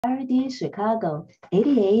WZRD Chicago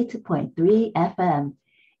 88.3 FM.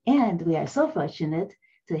 And we are so fortunate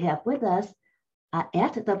to have with us at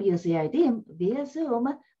WZRD via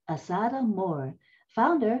Zoom, Assata Moore,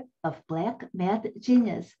 founder of Black Math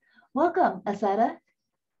Genius. Welcome, Assata.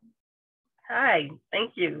 Hi,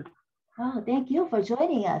 thank you. Oh, thank you for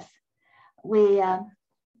joining us. We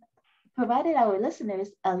provided our listeners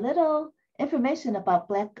a little information about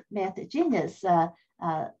Black Math Genius the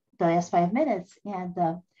last 5 minutes, and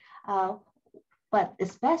but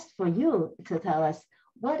it's best for you to tell us,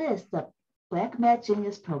 what is the Black Math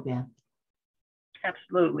Genius program?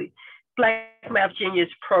 Absolutely. Black Math Genius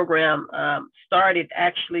program started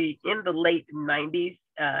actually in the late 90s.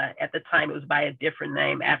 At the time, it was by a different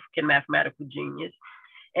name, African Mathematical Genius.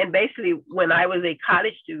 And basically, when I was a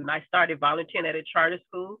college student, I started volunteering at a charter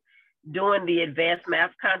school, doing the advanced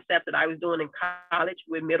math concept that I was doing in college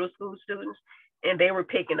with middle school students. And they were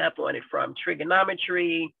picking up on it, from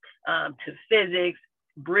trigonometry to physics,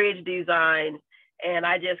 bridge design. And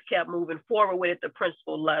I just kept moving forward with it. The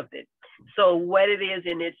principal loved it. So what it is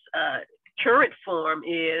in its current form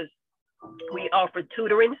is we offer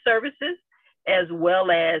tutoring services, as well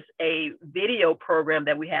as a video program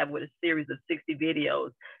that we have with a series of 60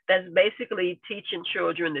 videos that's basically teaching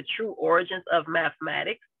children the true origins of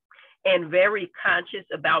mathematics, and very conscious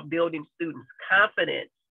about building students' confidence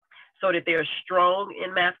so that they're strong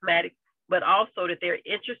in mathematics, but also that they're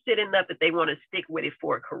interested enough that they want to stick with it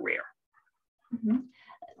for a career. Mm-hmm.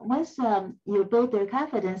 Once you build their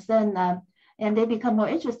confidence, then and they become more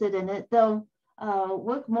interested in it, they'll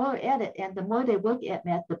work more at it. And the more they work at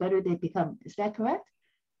math, the better they become. Is that correct?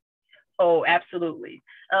 Oh, absolutely.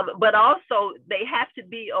 But also they have to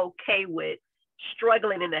be okay with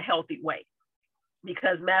struggling in a healthy way,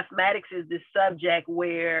 because mathematics is the subject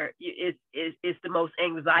where it's the most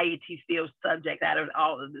anxiety-filled subject out of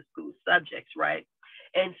all of the school subjects, right?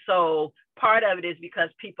 And so part of it is because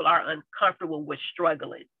people are uncomfortable with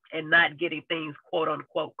struggling and not getting things, quote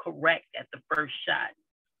unquote, correct at the first shot.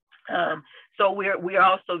 So we're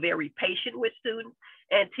also very patient with students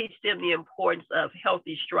and teach them the importance of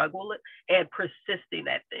healthy struggle and persisting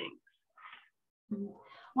at things.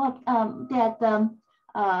 Well, that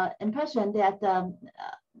impression, that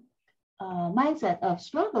mindset of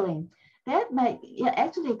struggling, that might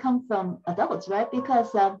actually come from adults, right?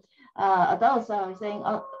 Because adults are saying,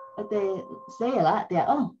 oh, they say a lot that,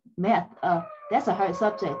 oh, math, that's a hard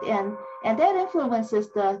subject, and that influences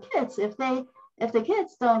the kids. If the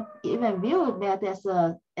kids don't even view math as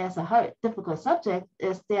a hard, difficult subject,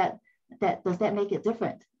 does that make it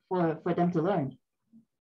different for them to learn?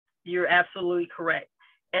 You're absolutely correct.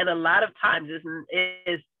 And a lot of times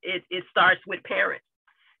it starts with parents.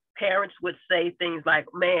 Parents would say things like,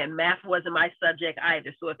 man, math wasn't my subject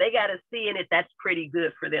either. So if they got a C in it, that's pretty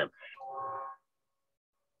good for them.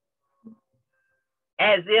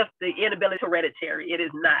 As if the inability is hereditary. It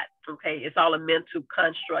is not, okay? It's all a mental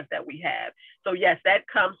construct that we have. So yes, that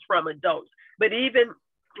comes from adults. But even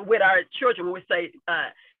with our children, we say,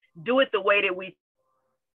 do it the way that we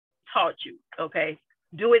taught you, okay?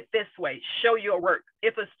 Do it this way, show your work.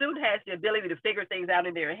 If a student has the ability to figure things out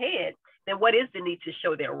in their head, then what is the need to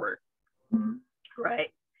show their work,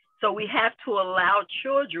 right? So we have to allow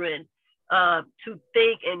children to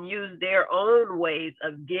think and use their own ways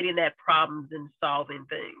of getting at problems and solving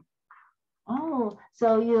things. Oh,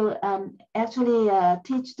 so you actually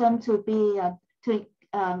teach them to be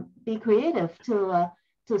creative, to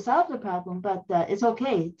solve the problem, but it's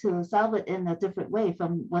okay to solve it in a different way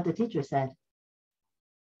from what the teacher said.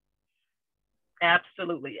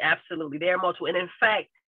 Absolutely, absolutely. There are multiple, and in fact,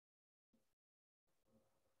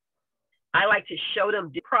 I like to show them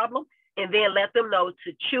the problem and then let them know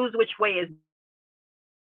to choose which way is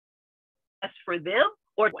best for them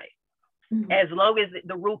or way, as long as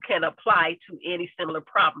the rule can apply to any similar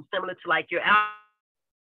problem, similar to like your algebra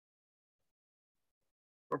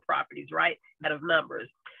properties, right? Out of numbers.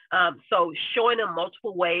 So showing them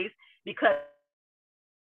multiple ways, because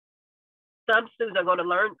some students are going to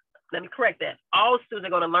learn, let me correct that, all students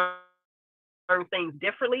are going to learn things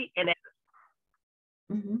differently. And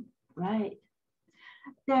right.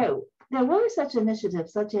 There were such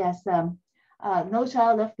initiatives, such as No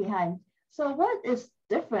Child Left Behind. So what is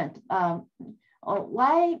different?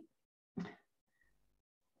 Why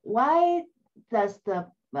does the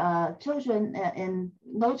children in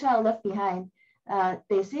No Child Left Behind,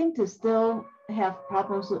 they seem to still have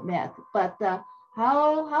problems with math, but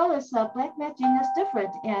how is Black Math Genius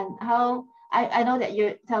different? And how, I know that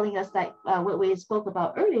you're telling us like what we spoke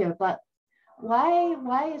about earlier, but why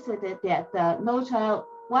is it that No Child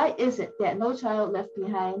Left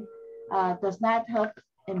Behind does not help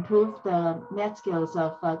improve the math skills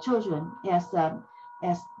of children as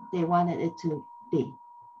they wanted it to be?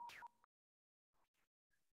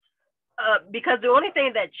 Because the only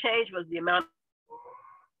thing that changed was the amount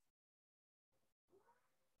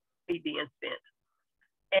being spent.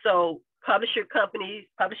 And so publishing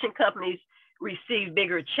companies received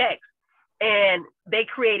bigger checks, and they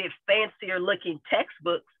created fancier looking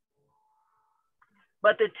textbooks,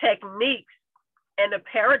 but the techniques and the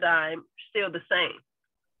paradigm still the same.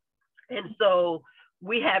 And so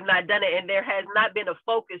we have not done it, and there has not been a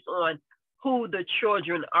focus on who the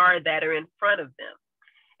children are that are in front of them.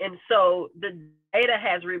 And so the data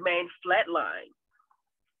has remained flatlined.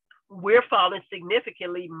 We're falling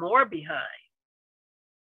significantly more behind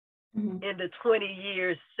in the 20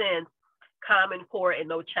 years since Common Core and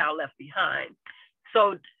No Child Left Behind.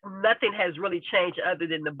 So nothing has really changed other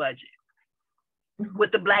than the budget.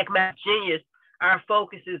 With the Black Math Genius, our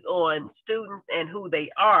focus is on students and who they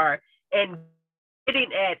are, and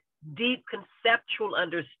getting at deep conceptual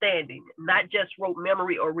understanding, not just rote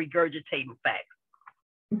memory or regurgitating facts.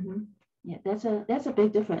 Yeah, that's a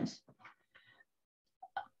big difference.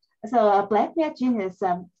 So Black Math Genius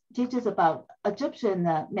teaches about Egyptian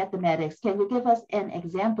mathematics. Can you give us an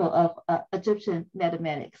example of Egyptian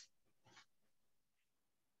mathematics?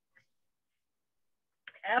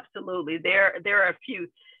 Absolutely. There are a few.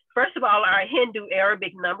 First of all, our Hindu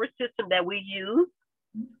Arabic number system that we use.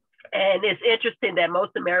 And it's interesting that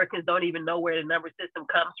most Americans don't even know where the number system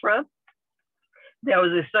comes from. There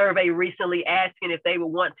was a survey recently asking if they would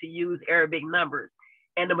want to use Arabic numbers.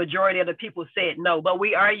 And the majority of the people said no, but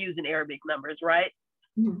we are using Arabic numbers, right?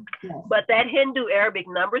 Yes. But that Hindu Arabic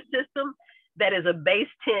number system, that is a base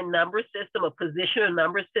 10 number system, a positional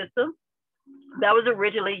number system, that was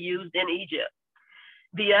originally used in Egypt.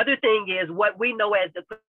 The other thing is what we know as the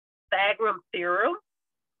Pythagorean theorem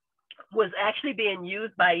was actually being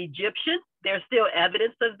used by Egyptians. There's still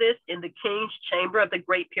evidence of this in the King's Chamber of the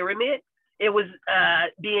Great Pyramid. It was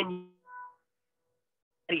being used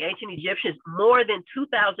by the ancient Egyptians more than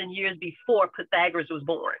 2,000 years before Pythagoras was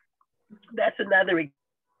born. That's another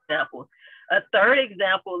example. A third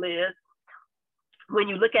example is when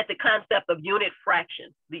you look at the concept of unit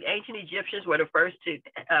fractions. The ancient Egyptians were the first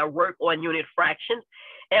to work on unit fractions.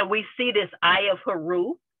 And we see this Eye of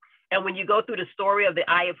Haru. And when you go through the story of the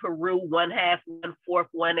Eye of Haru, 1/2, 1/4,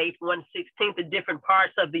 1/8, 1/16, the different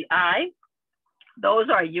parts of the eye, those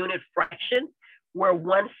are unit fractions where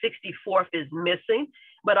 1/64 is missing.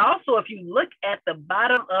 But also, if you look at the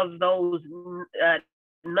bottom of those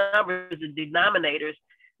numbers, the denominators,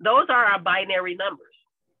 those are our binary numbers.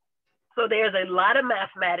 So there's a lot of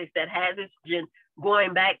mathematics that has its origin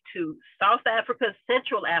going back to South Africa,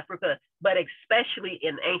 Central Africa, but especially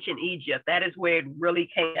in ancient Egypt. That is where it really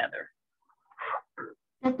came together.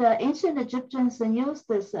 Did the ancient Egyptians use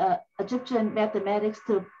this Egyptian mathematics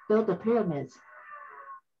to build the pyramids?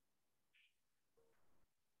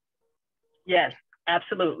 Yes,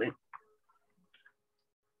 absolutely.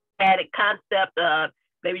 Had a concept of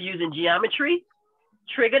they were using geometry,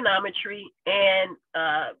 trigonometry, and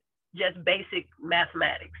just basic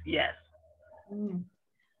mathematics, yes.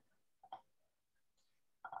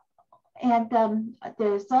 And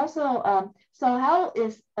there's also, so how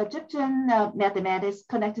is Egyptian mathematics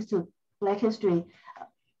connected to Black history?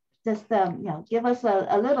 Just give us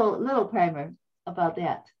a little primer about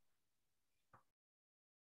that.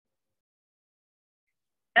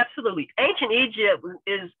 Absolutely. Ancient Egypt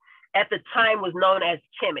at the time was known as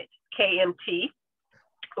Kemet, K-M-T,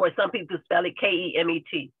 or some people spell it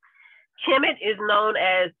K-E-M-E-T. Kemet is known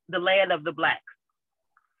as the land of the Blacks.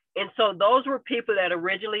 And so those were people that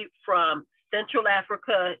originally from Central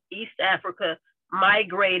Africa, East Africa,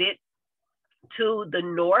 migrated to the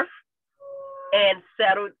north and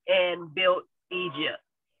settled and built Egypt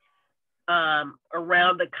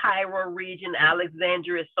around the Cairo region,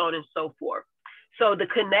 Alexandria, so on and so forth. So the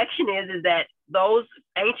connection is that those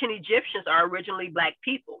ancient Egyptians are originally Black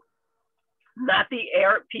people, not the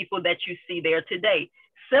Arab people that you see there today.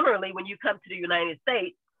 Similarly, when you come to the United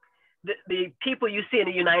States, the people you see in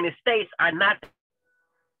the United States are not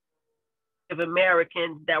the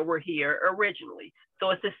Americans that were here originally. So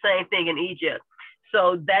it's the same thing in Egypt.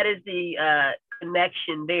 So that is the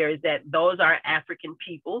connection there, is that those are African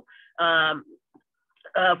people of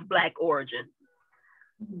Black origin.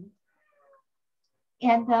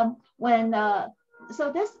 And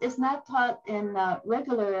so this is not taught in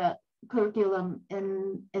regular curriculum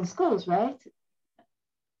in schools, right?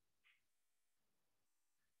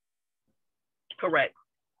 Correct.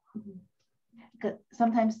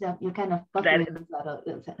 Sometimes you kind of bucket it out of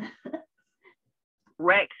it.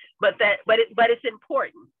 Correct, but it's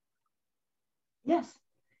important. Yes,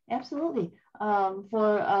 Absolutely.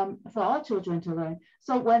 For all children to learn.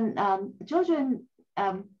 So when children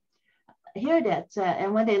hear that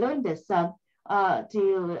and when they learn this,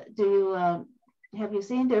 do you have you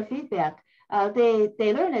seen their feedback?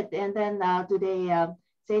 They learn it, and then do they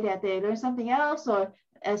say that they learn something else, or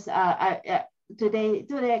as do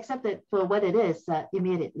they accept it for what it is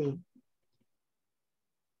immediately?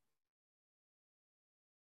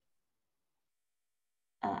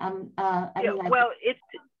 Well, it's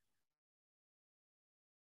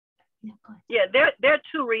there are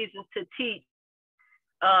two reasons to teach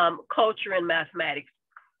culture and mathematics.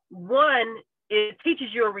 One, it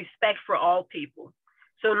teaches you a respect for all people.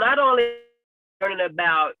 So not only learning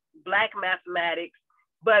about Black mathematics,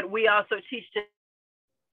 but we also teach them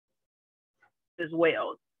as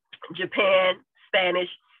well. Japan, Spanish,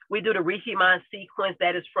 we do the Fibonacci sequence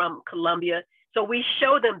that is from Colombia. So we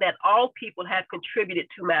show them that all people have contributed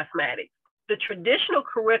to mathematics. The traditional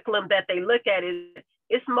curriculum that they look at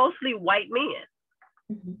is mostly white men.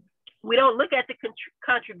 Mm-hmm. We don't look at the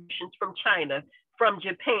contributions from China, from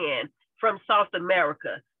Japan, from South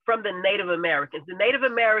America, from the Native Americans. The Native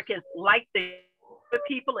Americans, like the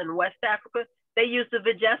people in West Africa, they use the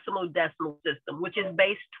vigesimal decimal system, which is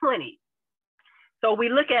base 20. So we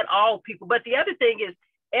look at all people. But the other thing is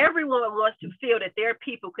everyone wants to feel that their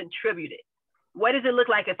people contributed. What does it look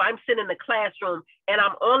like if I'm sitting in the classroom and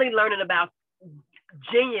I'm only learning about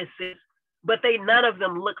geniuses, but none of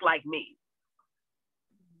them look like me?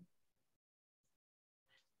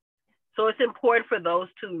 So it's important for those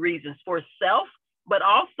two reasons, for self, but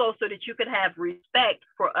also so that you can have respect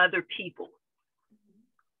for other people.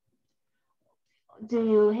 Do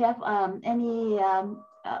you have any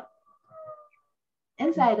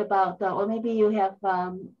insight about, or maybe you have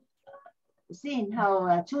seen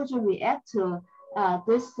how children react to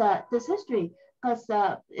this history? Because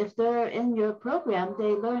if they're in your program,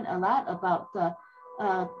 they learn a lot about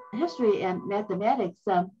history and mathematics.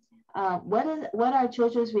 What are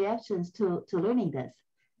children's reactions to learning this?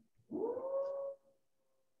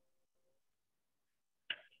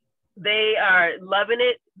 They are loving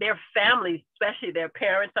it. Their families, especially their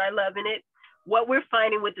parents, are loving it. What we're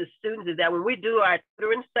finding with the students is that when we do our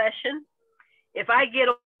tutoring session, if I get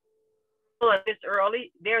on this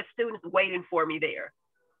early, there are students waiting for me there.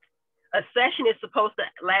 A session is supposed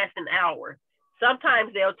to last an hour.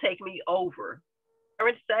 Sometimes they'll take me over.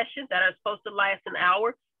 Current sessions that are supposed to last an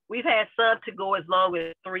hour, we've had some to go as long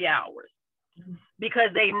as 3 hours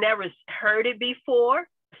because they've never heard it before,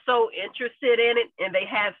 so interested in it, and they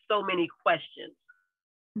have so many questions.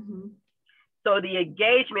 Mm-hmm. So the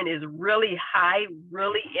engagement is really high,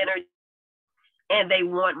 really energetic, and they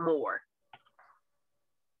want more.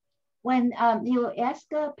 When you ask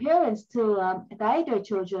parents to guide their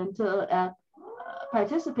children, to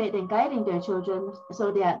participate in guiding their children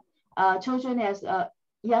so that children as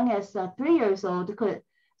young as 3 years old could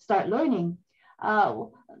start learning,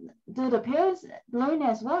 do the parents learn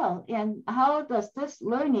as well? And how does this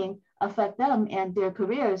learning affect them and their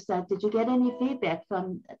careers? Did you get any feedback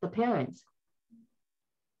from the parents?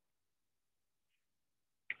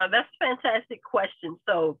 That's a fantastic question.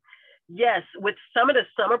 So yes, with some of the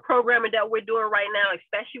summer programming that we're doing right now,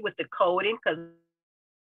 especially with the coding, because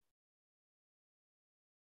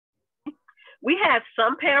we have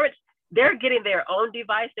some parents, they're getting their own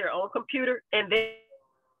device, their own computer, and they're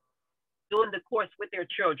doing the course with their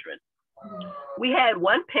children. We had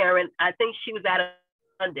one parent, I think she was out of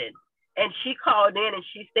London, and she called in and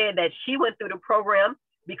she said that she went through the program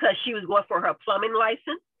because she was going for her plumbing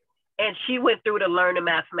license, and she went through to learn the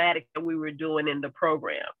mathematics that we were doing in the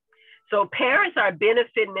program. So parents are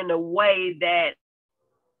benefiting in a way that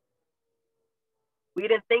we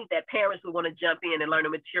didn't think that parents would want to jump in and learn the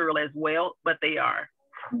material as well, but they are.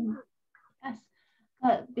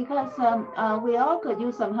 Yes, because we all could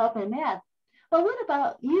use some help in math. But what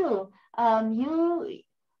about you?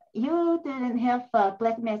 You didn't have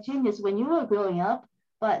Black Math Genius when you were growing up,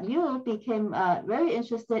 but you became very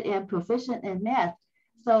interested and proficient in math.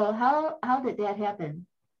 So how did that happen?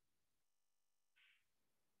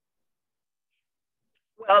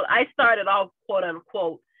 Well, I started off, quote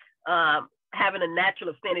unquote, having a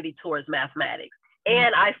natural affinity towards mathematics,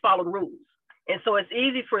 and I followed rules. And so it's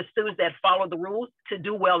easy for students that follow the rules to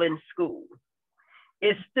do well in school.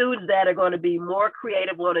 It's students that are going to be more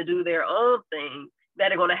creative, want to do their own thing,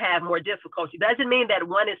 that are going to have more difficulty. Doesn't mean that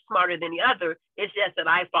one is smarter than the other. It's just that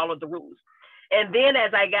I followed the rules. And then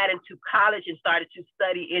as I got into college and started to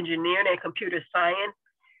study engineering and computer science,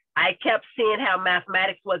 I kept seeing how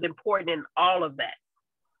mathematics was important in all of that.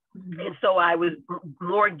 Mm-hmm. And so I was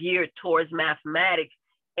more geared towards mathematics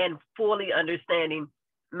and fully understanding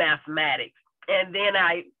mathematics. And then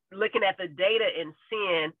I looking at the data and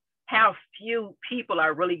seeing how few people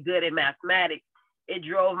are really good in mathematics, it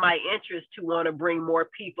drove my interest to want to bring more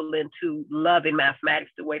people into loving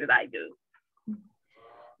mathematics the way that I do.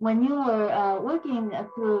 When you were working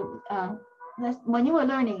through, when you were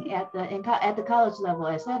learning at the college level,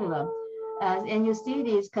 etc., and you see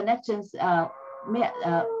these connections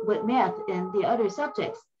with math and the other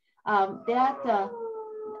subjects,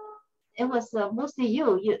 it was mostly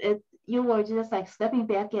you were just like stepping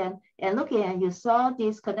back and looking, and you saw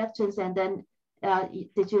these connections, and then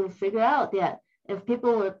did you figure out that if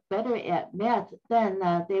people were better at math, then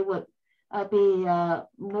they would be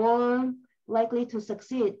more likely to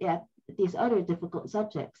succeed at these other difficult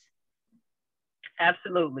subjects?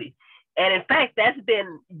 Absolutely. And in fact, that's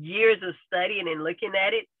been years of studying and looking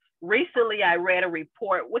at it. Recently, I read a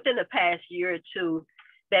report within the past year or two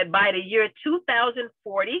that by the year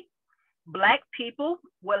 2040, Black people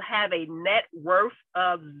will have a net worth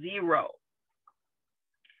of 0.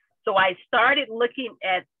 So I started looking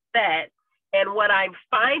at that, and what I'm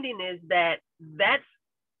finding is that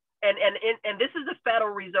and this is the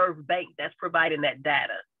Federal Reserve Bank that's providing that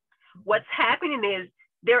data. What's happening is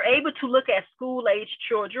they're able to look at school-age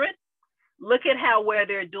children, look at how well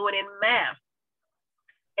they're doing in math,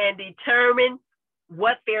 and determine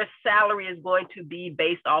what their salary is going to be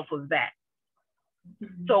based off of that.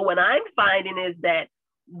 Mm-hmm. So what I'm finding is that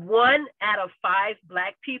 1 out of 5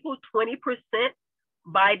 Black people, 20%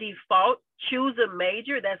 by default, choose a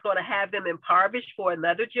major that's going to have them impoverished for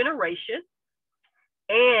another generation.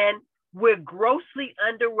 And we're grossly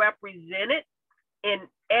underrepresented in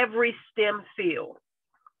every STEM field.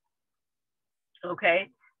 Okay,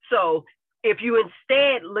 so if you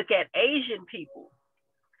instead look at Asian people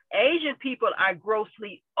are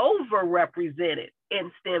grossly overrepresented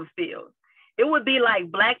in STEM fields. It would be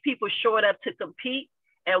like Black people showing up to compete,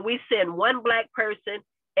 and we send 1 Black person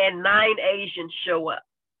and 9 Asians show up.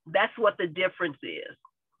 That's what the difference is.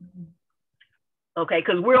 Mm-hmm. Okay,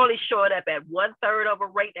 because we're only showing up at 1/3 of a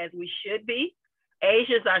rate as we should be.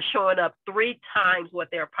 Asians are showing up 3 times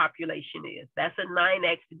what their population is. That's a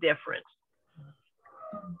 9x difference.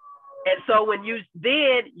 And so when you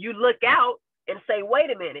look out and say,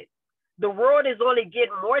 wait a minute, the world is only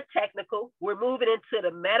getting more technical. We're moving into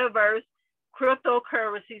the metaverse,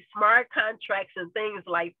 cryptocurrency, smart contracts, and things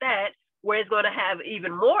like that, where it's going to have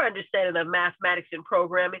even more understanding of mathematics and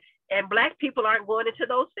programming, and Black people aren't going into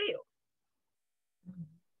those fields.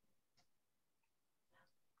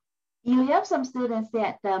 You have some students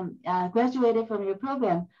that graduated from your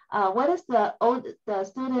program. What is the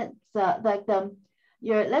students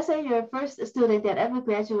let's say your first student that ever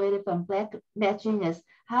graduated from Black Math Genius?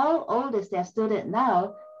 How old is that student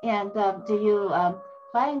now? And do you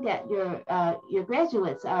find that your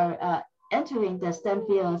graduates are entering the STEM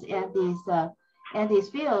fields and these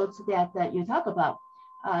fields that you talk about?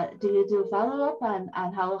 Do you do follow up on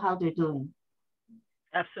how they're doing?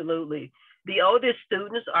 Absolutely. The oldest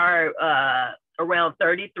students are around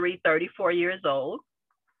 33, 34 years old,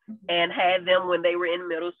 and had them when they were in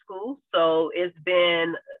middle school. So it's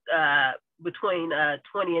been between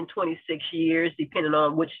 20 and 26 years, depending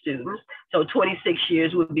on which students. So 26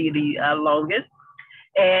 years would be the longest.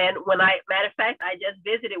 And matter of fact, I just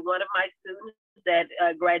visited one of my students that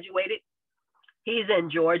graduated. He's in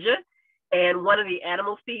Georgia, and one of the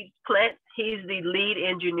animal feed plants, he's the lead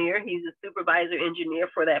engineer. He's the supervisor engineer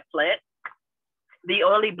for that plant. The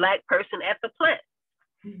only Black person at the plant,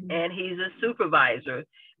 and he's a supervisor.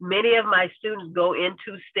 Many of my students go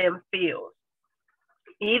into STEM fields,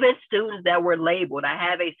 even students that were labeled. I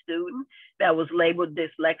have a student that was labeled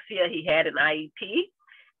dyslexia. He had an IEP,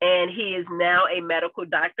 and he is now a medical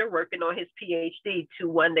doctor working on his PhD to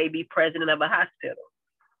one day be president of a hospital.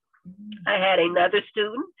 I had another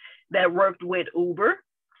student that worked with Uber,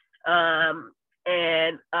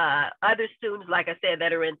 and other students, like I said,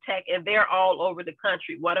 that are in tech, and they're all over the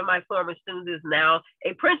country. One of my former students is now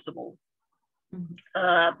a principal.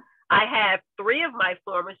 I have 3 of my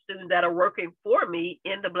former students that are working for me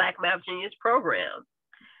in the Black Math Genius program.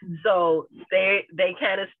 So they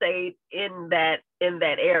kind of stayed in that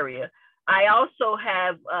area. I also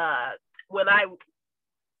have,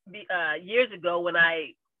 years ago when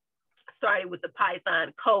I started with the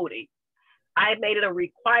Python coding, I made it a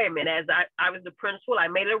requirement, as I was the principal, I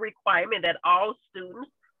made it a requirement that all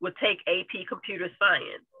students would take AP Computer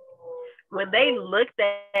Science. When they looked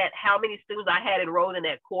at how many students I had enrolled in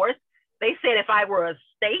that course, they said if I were a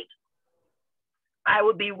state, I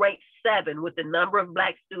would be ranked 7 with the number of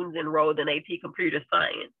Black students enrolled in AP Computer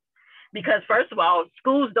Science. Because first of all,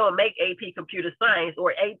 schools don't make AP Computer Science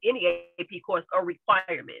or any AP course a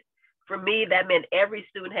requirement. For me, that meant every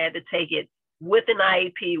student had to take it with an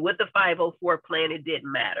IEP, with the 504 plan, it didn't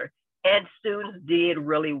matter. And students did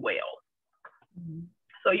really well. Mm-hmm.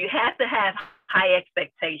 So you have to have high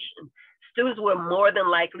expectations. Students will more than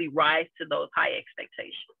likely rise to those high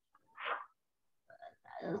expectations.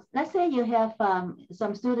 Let's say you have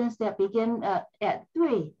some students that begin at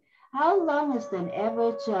 3. How long is the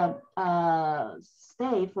average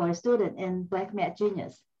stay for a student in Black Math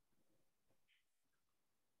Genius?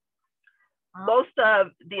 Most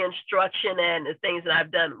of the instruction and the things that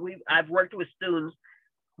I've done, I've worked with students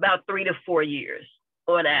about 3 to 4 years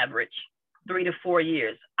on average, 3 to 4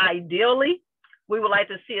 years. Ideally, we would like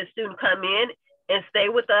to see a student come in and stay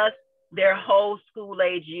with us their whole school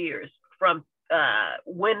age years. From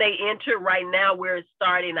when they enter, right now we're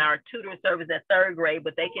starting our tutoring service at 3rd grade,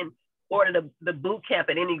 but they can order the boot camp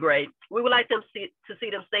at any grade. We would like them to see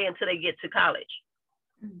them stay until they get to college.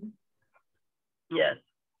 Mm-hmm. Yes.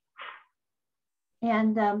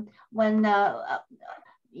 And when,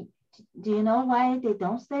 do you know why they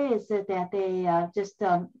don't stay? Is it that they just,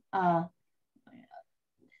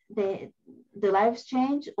 the lives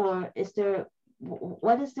change, or is there,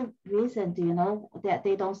 what is the reason, do you know, that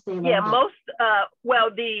they don't stay longer? Yeah, most,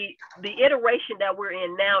 well, the iteration that we're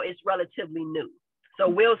in now is relatively new. So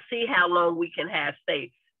we'll see how long we can have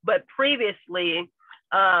stay. But previously,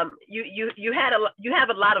 you have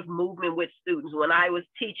a lot of movement with students. When I was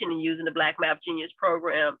teaching and using the Black Math Genius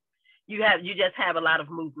program, you just have a lot of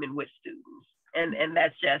movement with students, and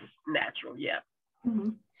that's just natural. Yeah. Mm-hmm.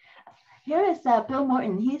 Here is Bill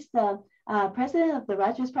Morton. He's the president of the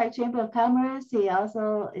Rogers Park Chamber of Commerce. He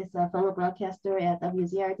also is a fellow broadcaster at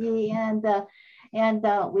WZRD, and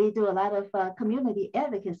we do a lot of community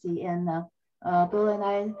advocacy. And Bill and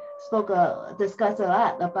I discussed a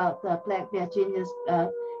lot about the Black Math Genius,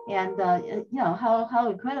 and you know how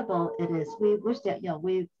incredible it is. We wish that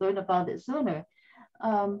we learned about it sooner.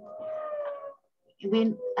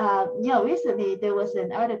 Recently there was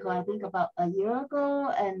an article, I think about a year ago,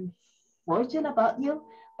 and Fortune about you,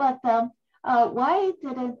 but why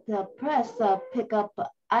didn't the press pick up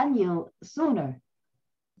on you sooner?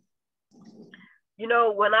 You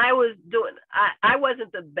know, when I was doing, I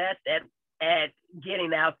wasn't the best at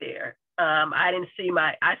getting out there. I didn't see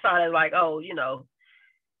I saw it like, oh,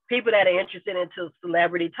 people that are interested into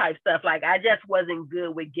celebrity type stuff. Like, I just wasn't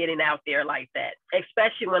good with getting out there like that,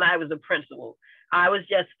 especially when I was a principal. I was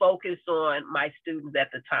just focused on my students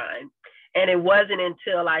at the time. And it wasn't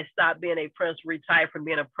until I stopped being a principal, retired from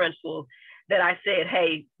being a principal, that I said,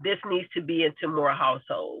 hey, this needs to be into more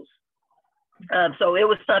households. So it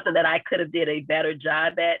was something that I could have did a better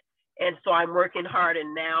job at. And so I'm working harder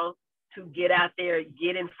now to get out there,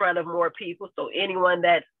 get in front of more people. So anyone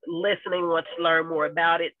that's listening wants to learn more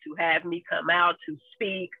about it, to have me come out to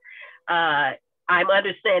speak. I'm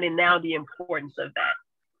understanding now the importance of that.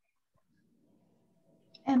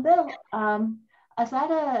 And Bill,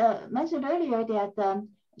 Assata mentioned earlier that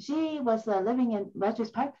she was living in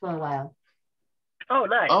Rogers Park for a while. Oh,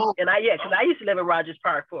 nice. Oh. And because I used to live in Rogers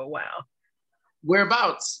Park for a while.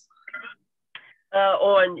 Whereabouts?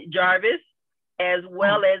 On Jarvis, as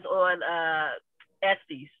well as on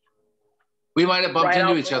Estes. We might have bumped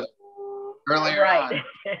into each other earlier on.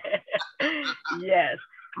 Yes.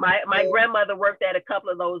 My grandmother worked at a couple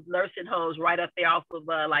of those nursing homes right up there off of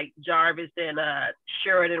like Jarvis and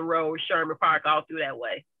Sheridan Road, Sherman Park, all through that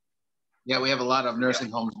way. Yeah, we have a lot of nursing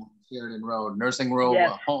homes on Sheridan Road, Nursing Row,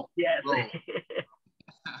 yes. Home. Yes. Road.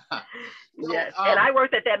 Yes. And I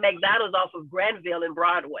worked at that McDonald's off of Granville and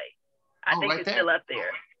Broadway. I think it's still up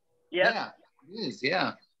there. Yep. Yeah, it is.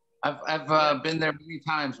 Yeah. I've been there many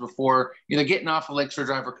times before, getting off of Lakeshore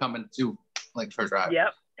Drive or coming to Lakeshore Drive.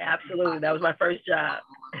 Yep. Absolutely. That was my first job.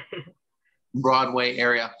 Broadway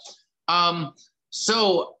area.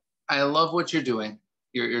 So I love what you're doing.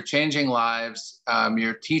 You're changing lives.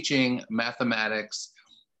 You're teaching mathematics.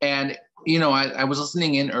 And, I was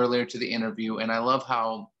listening in earlier to the interview, and I love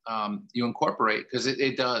how you incorporate, because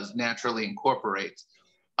it does naturally incorporate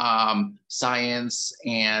science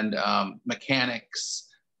and mechanics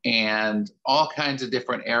and all kinds of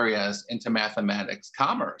different areas into mathematics.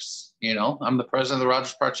 Commerce, I'm the president of the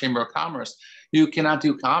Rogers Park Chamber of Commerce. You cannot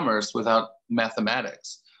do commerce without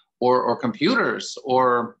mathematics or computers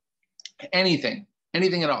or anything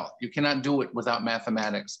at all. You cannot do it without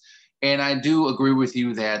mathematics. And I do agree with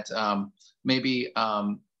you that maybe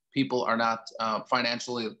people are not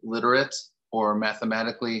financially literate or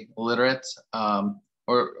mathematically literate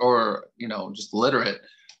or just literate.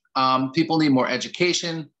 People need more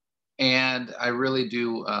education, and I really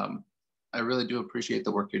do appreciate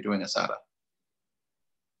the work you're doing, Assata.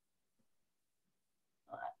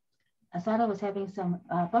 Assata was having some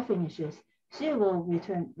buffering issues. She will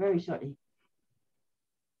return very shortly.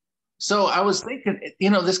 So I was thinking, you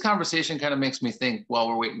know, this conversation kind of makes me think while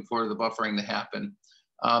we're waiting for the buffering to happen.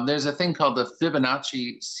 There's a thing called the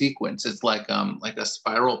Fibonacci sequence. It's like a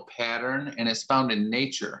spiral pattern, and it's found in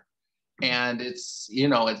nature. And it's, you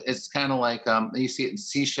know, it's kind of like you see it in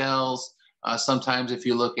seashells. Sometimes if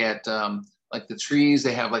you look at like the trees,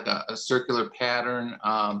 they have like a circular pattern.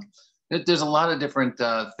 There's a lot of different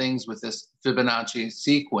things with this Fibonacci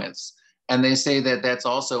sequence, and they say that that's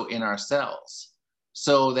also in our cells.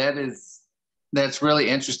 So that's really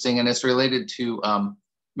interesting, and it's related to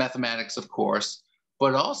mathematics, of course,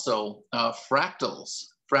 but also fractals.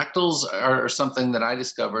 Fractals are something that I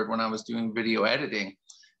discovered when I was doing video editing,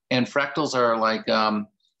 and fractals are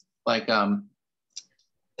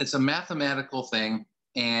it's a mathematical thing,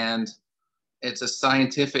 and it's a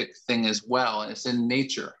scientific thing as well, and it's in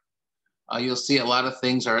nature. You'll see a lot of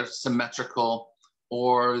things are symmetrical,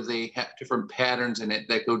 or they have different patterns in it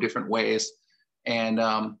that go different ways. And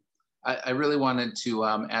I really wanted to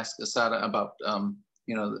ask Assata about,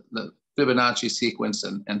 you know, the Fibonacci sequence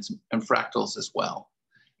and fractals as well,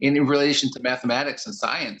 in relation to mathematics and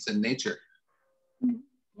science and nature.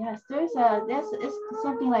 Yes, it's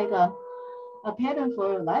something like a pattern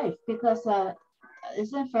for life, because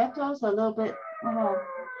isn't fractals a little bit,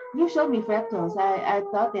 you showed me fractals. I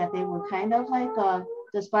thought that they were kind of like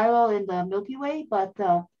the spiral in the Milky Way, but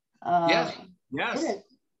Yes. it is.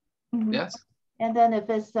 Mm-hmm. Yes. And then if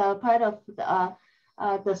it's part of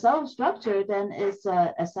the cell structure, then it's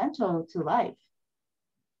essential to life.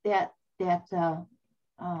 That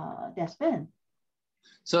spin.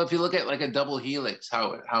 So if you look at like a double helix,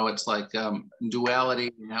 how it's like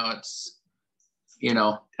duality, and how it's, you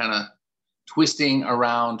know, kind of twisting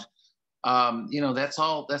around, you know, that's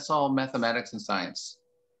all mathematics and science.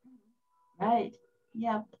 Right.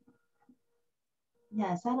 Yeah.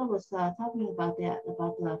 Yeah. Assata was talking about that,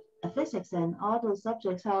 about the physics and all those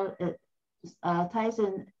subjects, how it ties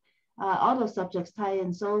in. All those subjects tie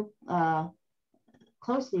in so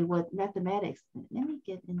closely with mathematics. Let me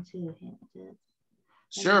get into him.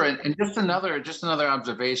 Sure, and just another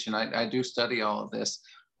observation. I do study all of this.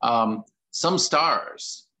 Some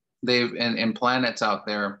stars, and planets out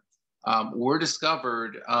there, were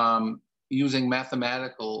discovered using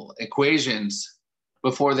mathematical equations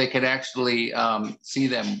before they could actually see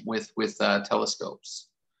them with telescopes.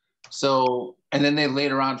 So, and then they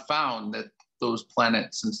later on found that those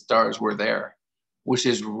planets and stars were there, which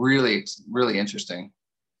is really, really interesting.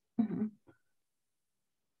 Mm-hmm.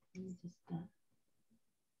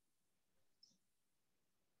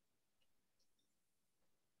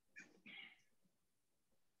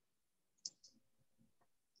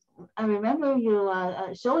 I remember you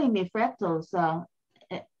showing me fractals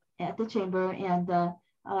at the chamber, and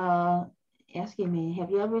asking me,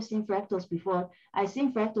 have you ever seen fractals before? I've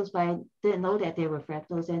seen fractals, but I didn't know that they were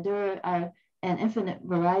fractals, and there are an infinite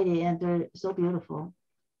variety, and they're so beautiful.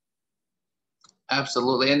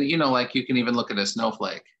 Absolutely. And, you know, like you can even look at a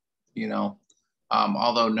snowflake, you know,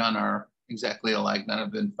 although none are exactly alike, none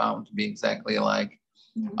have been found to be exactly alike.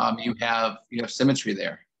 Mm-hmm. You have symmetry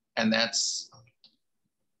there, and that's,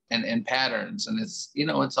 and patterns, and it's, you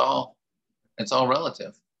know, it's all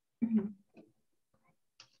relative. Mm-hmm.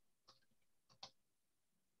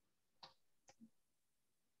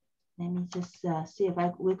 Let me just see if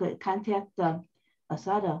we could contact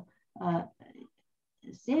Assata.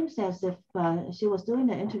 It seems as if she was doing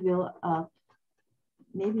the interview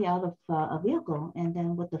maybe out of a vehicle, and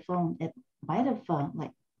then with the phone, it might have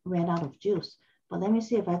like ran out of juice. But let me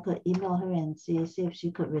see if I could email her and see if she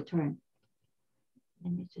could return.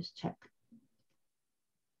 Let me just check.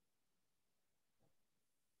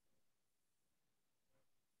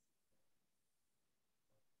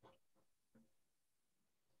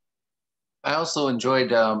 I also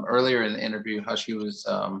enjoyed earlier in the interview how she was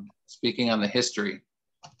speaking on the history,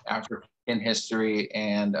 African history,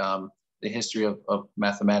 and the history of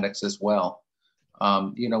mathematics as well.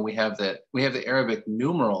 You know, we have the Arabic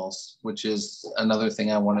numerals, which is another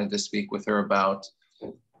thing I wanted to speak with her about,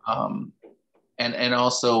 and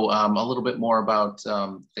also a little bit more about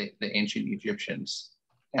the ancient Egyptians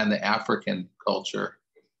and the African culture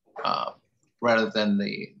rather than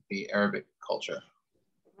the Arabic culture.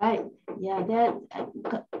 Right. Yeah.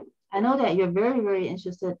 That I know that you're very, very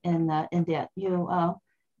interested in that.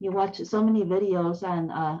 You watch so many videos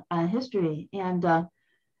on history and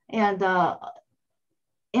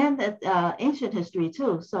ancient history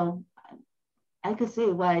too. So I could see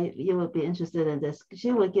why you would be interested in this.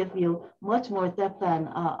 She would give you much more depth on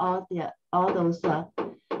all those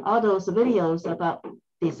videos about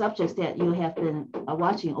the subjects that you have been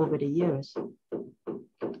watching over the years.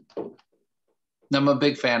 I'm a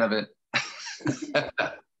big fan of it.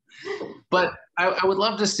 But I would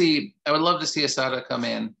love to see Assata come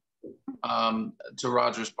in to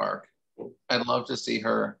Rogers Park. I'd love to see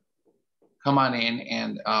her come on in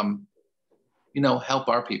and help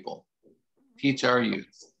our people, teach our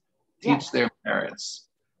youth, teach their parents,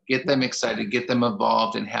 get them excited, get them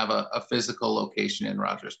involved, and have a physical location in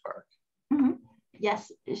Rogers Park. Mm-hmm.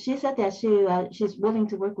 Yes, she said that she's willing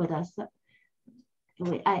to work with us.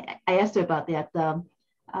 I asked her about that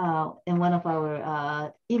in one of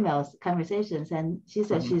our emails conversations, and she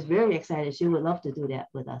said she's very excited. She would love to do that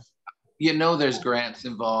with us. There's grants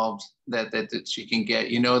involved that she can get.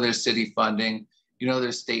 There's city funding.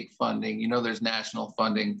 There's state funding. There's national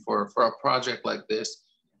funding for a project like this,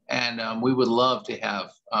 and we would love to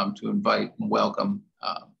have to invite and welcome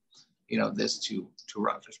this to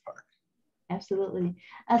Rogers Park. Absolutely,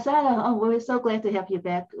 Assata. We're so glad to have you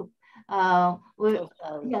back. Phone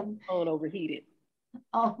overheated.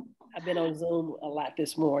 Oh, I've been on Zoom a lot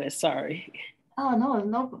this morning. Sorry. Oh,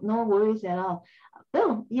 no worries at all.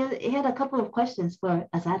 Bill, you had a couple of questions for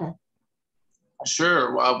Assata.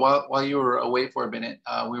 Sure. While you were away for a minute,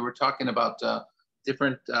 we were talking about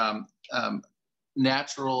different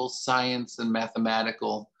natural science and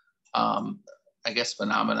mathematical,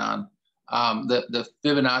 phenomenon. The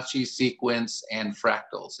Fibonacci sequence and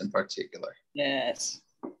fractals in particular. Yes.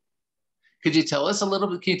 Could you tell us a little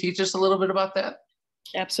bit? Can you teach us a little bit about that?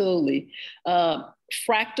 Absolutely.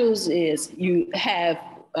 Fractals is you have,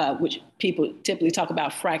 which people typically talk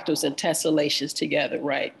about fractals and tessellations together,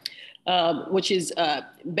 right? Which is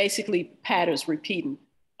basically patterns, repeating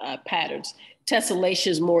patterns.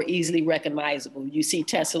 Tessellations more easily recognizable. You see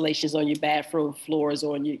tessellations on your bathroom floors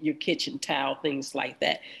or on your kitchen tile, things like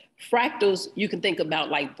that. Fractals, you can think about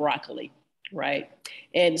like broccoli, right?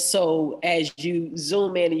 And so as you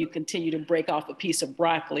zoom in and you continue to break off a piece of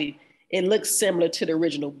broccoli, it looks similar to the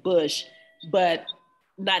original bush, but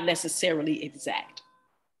not necessarily exact.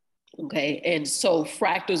 Okay, and so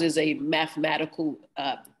fractals is a mathematical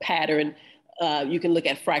pattern. You can look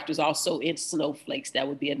at fractals also in snowflakes. That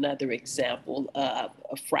would be another example of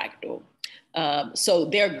a fractal. So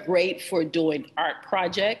they're great for doing art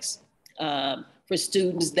projects, for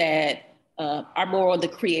students that are more on the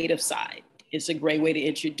creative side. It's a great way to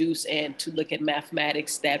introduce and to look at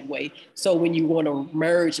mathematics that way. So when you want to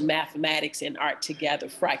merge mathematics and art together,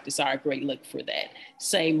 fractals are a great look for that.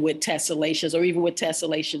 Same with tessellations, or even with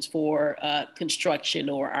tessellations for construction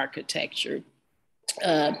or architecture.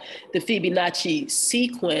 The Fibonacci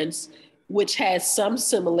sequence, which has some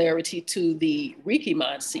similarity to the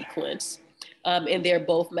Riemann sequence, and they're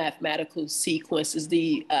both mathematical sequences.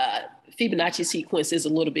 The Fibonacci sequence is a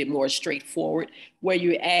little bit more straightforward, where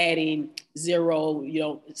you're adding 0, you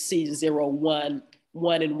don't see 0, 1,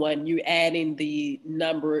 1 and 1. You're adding the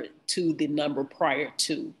number to the number prior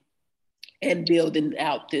to and building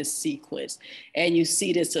out this sequence. And you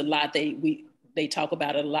see this a lot. They talk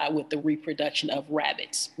about it a lot with the reproduction of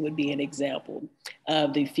rabbits would be an example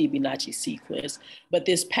of the Fibonacci sequence. But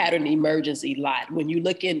this pattern emerges a lot. When you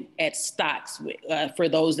look at stocks, for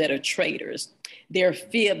those that are traders, there are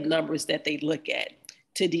fib numbers that they look at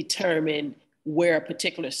to determine where a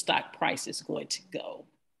particular stock price is going to go.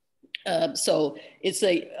 So it's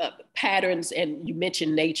patterns, and you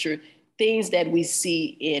mentioned nature, things that we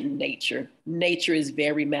see in nature. Nature is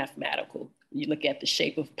very mathematical. You look at the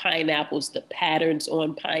shape of pineapples, the patterns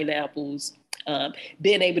on pineapples,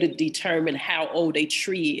 being able to determine how old a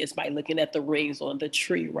tree is by looking at the rings on the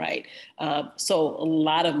tree, right? So a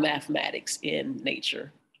lot of mathematics in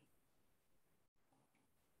nature.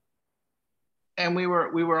 And we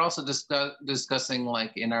were also discussing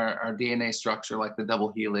like in our DNA structure, like the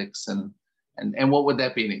double helix, and what would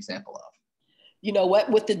that be an example of? You know what,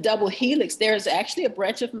 with the double helix, there's actually a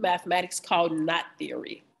branch of mathematics called knot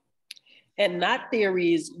theory. And knot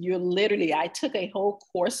theory is I took a whole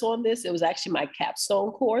course on this. It was actually my capstone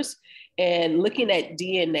course, and looking at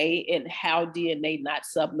DNA and how DNA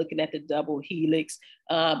knots up, looking at the double helix,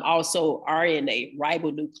 also RNA,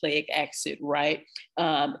 ribonucleic acid, right?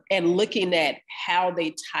 And looking at how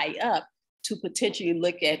they tie up to potentially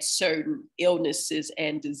look at certain illnesses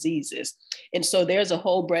and diseases. And so there's a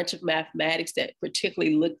whole branch of mathematics that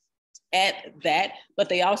particularly looks at that, but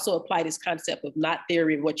they also apply this concept of knot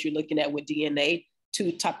theory and what you're looking at with DNA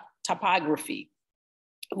to topography.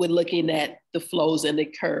 We're looking at the flows and the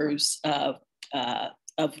curves of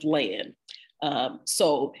land.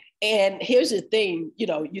 And here's the thing,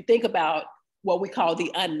 you think about what we call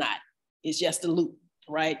the unknot. It's just a loop,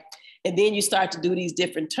 right? And then you start to do these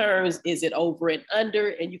different terms. Is it over and under?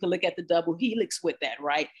 And you can look at the double helix with that,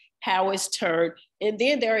 right? How it's turned. And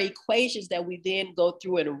then there are equations that we then go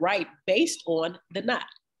through and write based on the knot.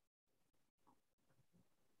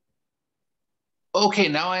 Okay,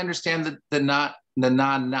 now I understand the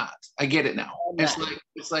non-knot. I get it now.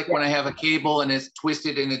 It's like when I have a cable and it's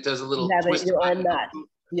twisted and it does a little twist. You unknot.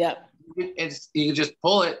 Yep. You can just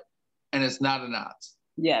pull it and it's not a knot.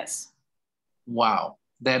 Yes. Wow,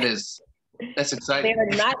 that's exciting. There are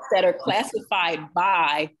knots that are classified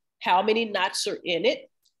by how many knots are in it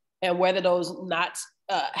and whether those knots,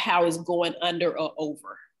 how is going under or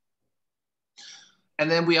over. And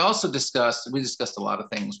then we discussed a lot of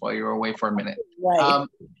things while you were away for a minute. Right.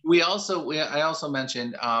 I also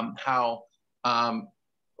mentioned how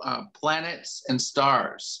planets and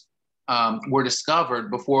stars were discovered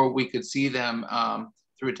before we could see them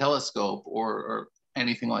through a telescope or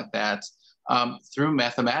anything like that, through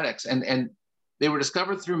mathematics. And they were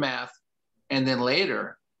discovered through math, and then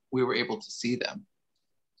later we were able to see them.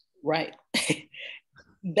 Right.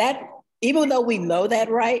 That, even though we know that,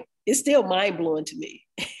 right, it's still mind-blowing to me.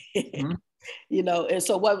 Mm-hmm. You know, and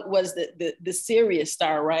so what was the Sirius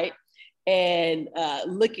star, right? And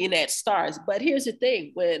looking at stars. But here's the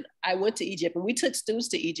thing, when I went to Egypt, and we took students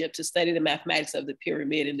to Egypt to study the mathematics of the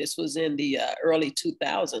pyramid, and this was in the early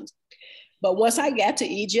 2000s. But once I got to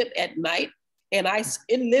Egypt at night, and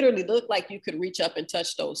it literally looked like you could reach up and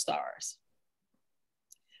touch those stars.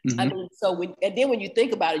 Mm-hmm. I mean, and then when you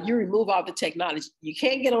think about it, you remove all the technology. You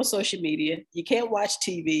can't get on social media. You can't watch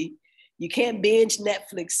TV. You can't binge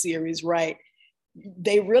Netflix series, right?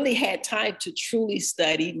 They really had time to truly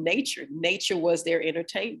study nature. Nature was their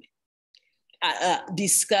entertainment.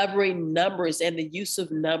 Discovering numbers and the use of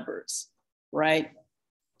numbers, right?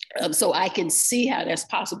 So I can see how that's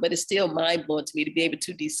possible, but it's still mind-blowing to me to be able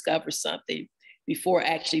to discover something before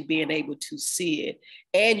actually being able to see it.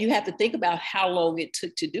 And you have to think about how long it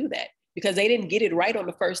took to do that, because they didn't get it right on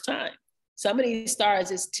the first time. Some of these stars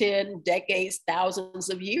is 10 decades, thousands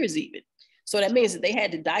of years even. So that means that they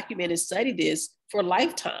had to document and study this for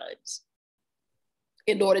lifetimes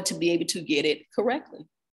in order to be able to get it correctly.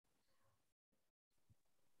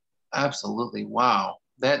 Absolutely. Wow.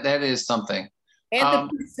 That is something. And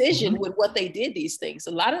the precision with what they did these things.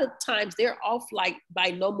 A lot of the times they're off like by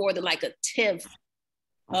no more than like a 10th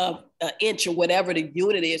of an inch or whatever the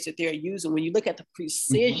unit is that they're using. When you look at the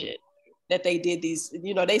precision that they did these,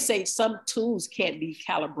 you know, they say some tools can't be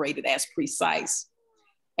calibrated as precise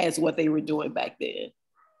as what they were doing back then.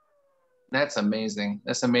 That's amazing.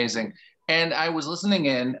 That's amazing. And I was listening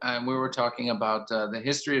in, and we were talking about the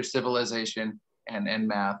history of civilization and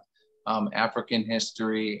math, African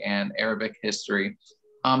history and Arabic history.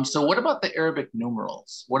 So what about the Arabic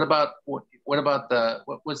numerals? What about what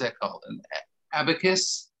was that called? An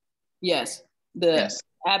abacus? Yes,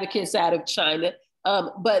 abacus out of China.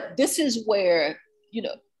 But this is where, you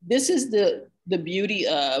know, this is the beauty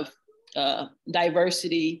of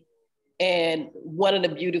diversity, and one of the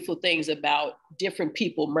beautiful things about different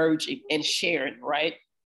people merging and sharing, right?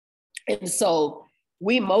 And so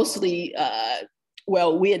we mostly,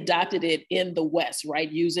 we adopted it in the West,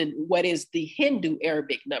 right? Using what is the Hindu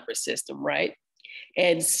Arabic number system, right?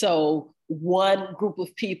 And so one group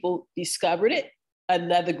of people discovered it,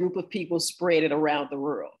 another group of people spread it around the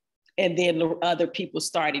world, and then the other people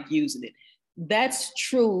started using it. That's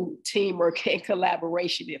true teamwork and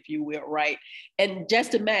collaboration, if you will, right? And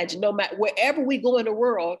just imagine, no matter wherever we go in the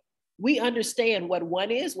world, we understand what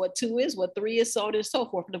 1 is, what 2 is, what 3 is, so on and so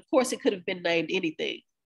forth. And of course, it could have been named anything.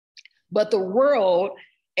 But the world,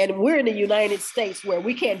 and we're in the United States where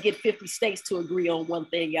we can't get 50 states to agree on one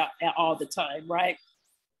thing all the time, right?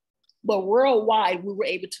 But worldwide, we were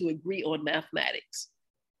able to agree on mathematics.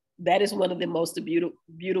 That is one of the most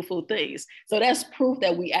beautiful things. So that's proof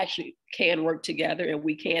that we actually can work together and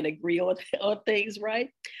we can agree on things,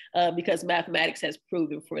 right? Because mathematics has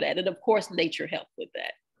proven for that. And of course, nature helped with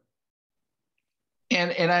that.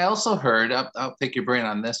 And I also heard, I'll pick your brain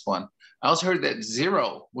on this one. I also heard that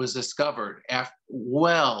 0 was discovered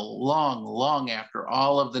long after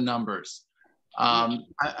all of the numbers.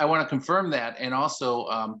 I want to confirm that. And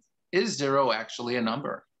also, is 0 actually a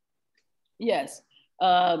number? Yes.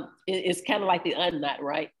 It's kind of like the unknot,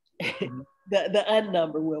 right? Mm-hmm. the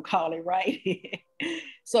unnumber, we'll call it, right?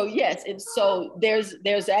 So yes, and so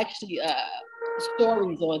there's actually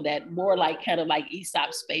stories on that, more like kind of like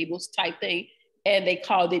Aesop's fables type thing, and they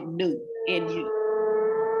called it Nu, N-U.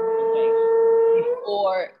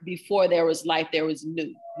 Okay. Before there was life, there was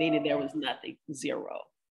Nu, meaning there was nothing, 0,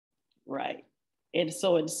 right? And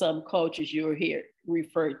so in some cultures, you'll hear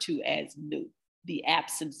referred to as Nu, the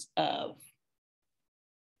absence of.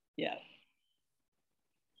 Yeah.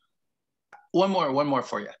 One more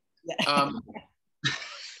for you.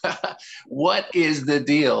 What is the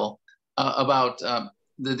deal about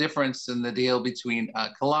the difference in the deal between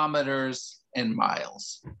kilometers and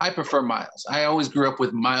miles. I prefer miles. I always grew up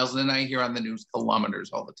with miles, and then I hear on the news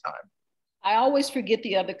kilometers all the time. I always forget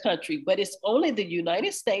the other country, but it's only the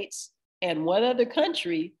United States and one other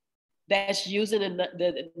country that's using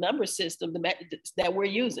the number system that we're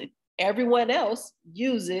using. Everyone else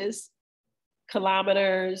uses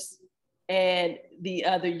kilometers and the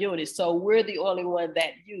other units. So we're the only one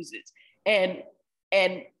that uses. And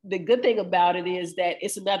the good thing about it is that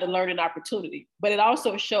it's another learning opportunity, but it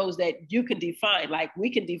also shows that you can define, like we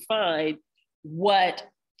can define what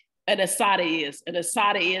an Assata is. An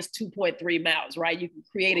Assata is 2.3 miles, right? You can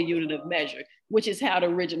create a unit of measure, which is how it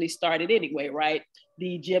originally started anyway, right?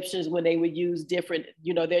 The Egyptians, when they would use different,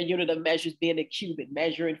 their unit of measures being a cubit,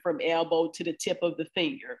 measuring from elbow to the tip of the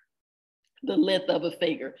finger, the length of a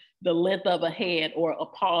finger, the length of a hand, or a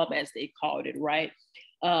palm, as they called it, right?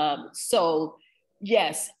 So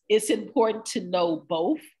yes, it's important to know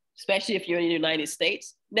both, especially if you're in the United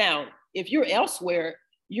States. Now, if you're elsewhere,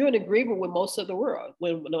 you're in agreement with most of the world.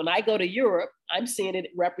 When I go to Europe, I'm seeing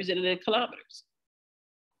it represented in kilometers.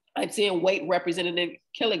 I'm seeing weight represented in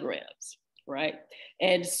kilograms, right?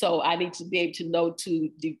 And so I need to be able to know to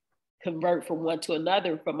convert from one to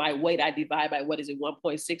another. From my weight, I divide by, 1.6,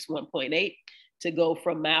 1.8, to go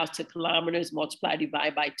from miles to kilometers, multiply,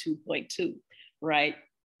 divide by 2.2, right?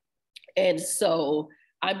 And so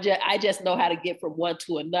I just know how to get from one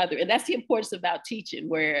to another. And that's the importance about teaching,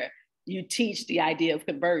 where you teach the idea of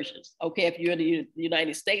conversions. Okay, if you're in the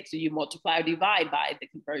United States, do you multiply or divide by the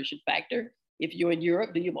conversion factor? If you're in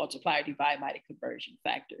Europe, do you multiply or divide by the conversion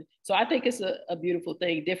factor? So I think it's a beautiful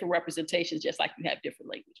thing, different representations, just like you have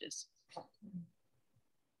different languages.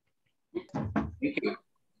 Thank you.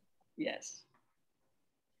 Yes.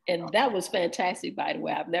 And that was fantastic, by the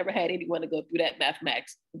way. I've never had anyone to go through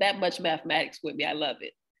that much mathematics with me. I love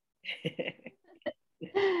it.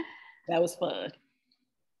 That was fun.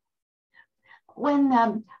 When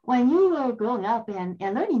you were growing up and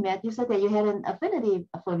learning math, you said that you had an affinity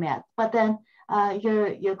for math, but then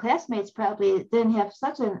your classmates probably didn't have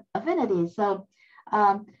such an affinity. So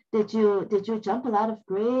did you jump a lot of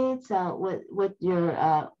grades with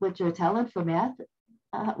your talent for math?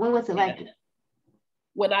 What was it like?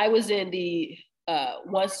 When I was in the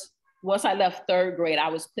once I left third grade, I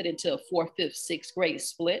was put into a 4th, 5th, 6th grade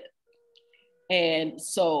split, and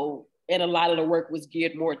a lot of the work was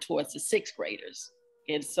geared more towards the 6th graders.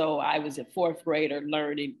 And so I was a 4th grader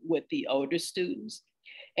learning with the older students.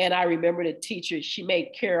 And I remember the teacher, she made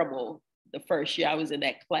caramel the first year I was in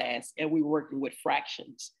that class, and we were working with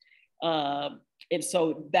fractions. And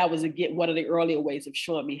so that was, again, one of the earlier ways of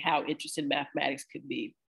showing me how interesting mathematics could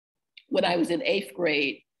be. When I was in 8th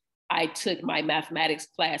grade, I took my mathematics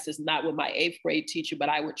classes, not with my 8th grade teacher, but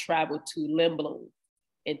I would travel to Limblom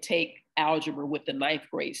and take algebra with the 9th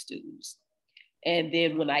grade students. And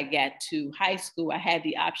then when I got to high school, I had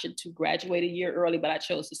the option to graduate a year early, but I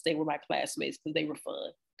chose to stay with my classmates because they were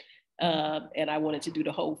fun. And I wanted to do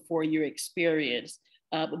the whole 4-year experience.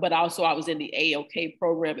 But also I was in the AOK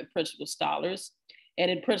program at Principal Scholars.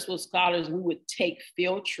 And in Principal Scholars, we would take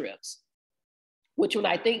field trips, which when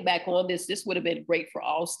I think back on this would have been great for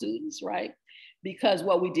all students, right? Because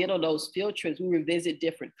what we did on those field trips, we would visit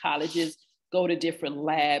different colleges, go to different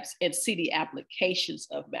labs, and see the applications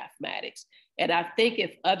of mathematics. And I think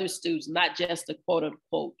if other students, not just the quote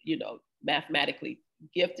unquote, mathematically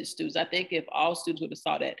gifted students, I think if all students would have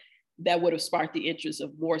saw that, that would have sparked the interest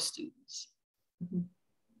of more students. Mm-hmm.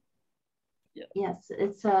 Yeah. Yes,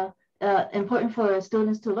 it's important for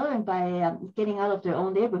students to learn by getting out of their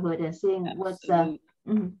own neighborhood and seeing what's.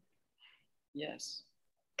 Mm-hmm. Yes.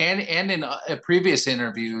 And in previous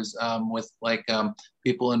interviews with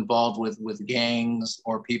people involved with gangs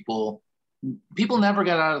or people never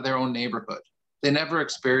got out of their own neighborhood. They never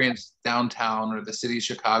experienced downtown or the city of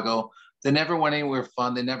Chicago. They never went anywhere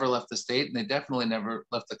fun. They never left the state, and they definitely never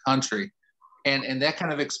left the country. And that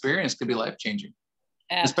kind of experience could be life-changing,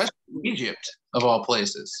 especially in Egypt, of all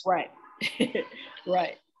places. Right.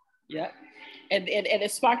 Right. Yeah. And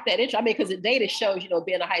it sparked that interest. I mean, because the data shows,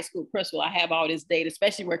 being a high school principal, I have all this data,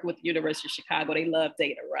 especially working with the University of Chicago. They love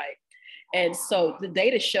data, right? And so the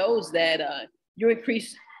data shows that you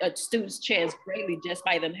increase a student's chance greatly just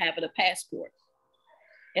by them having a passport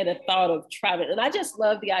and a thought of traveling. And I just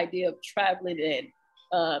love the idea of traveling in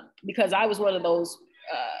because I was one of those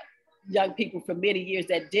young people for many years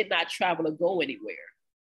that did not travel or go anywhere.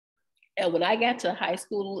 And when I got to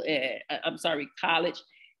college,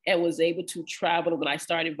 and was able to travel, when I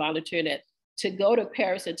started volunteering to go to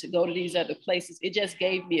Paris and to go to these other places, it just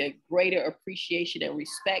gave me a greater appreciation and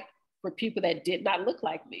respect for people that did not look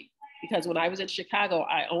like me. Because when I was in Chicago,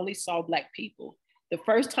 I only saw Black people. the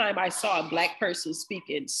first time I saw a Black person speak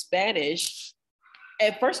in Spanish,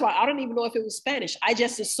 and first of all, I don't even know if it was Spanish. I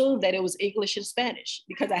just assumed that it was English and Spanish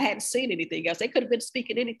because I hadn't seen anything else. They could have been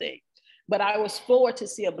speaking anything, but I was floored to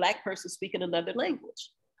see a Black person speaking another language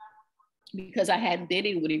because I hadn't been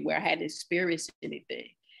anywhere, I hadn't experienced anything.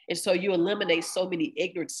 And so you eliminate so many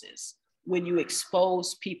ignorances when you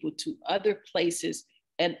expose people to other places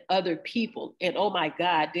and other people. And oh my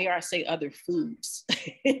God, dare I say other foods.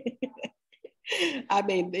 I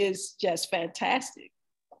mean, it's just fantastic.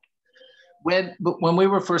 When we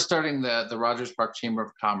were first starting the Rogers Park Chamber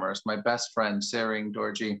of Commerce, my best friend, Sarang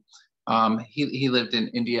Dorji, he lived in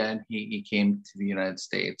India and he came to the United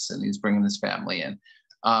States and he's bringing his family in.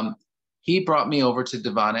 He brought me over to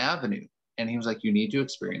Devon Avenue and he was like, you need to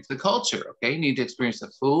experience the culture, okay? You need to experience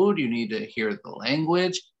the food, you need to hear the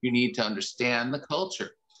language, you need to understand the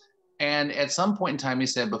culture. And at some point in time, he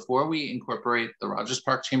said, before we incorporate the Rogers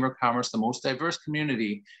Park Chamber of Commerce, the most diverse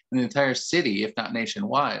community in the entire city, if not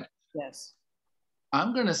nationwide, yes,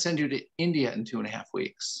 I'm going to send you to India in 2.5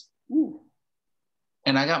 weeks. Ooh.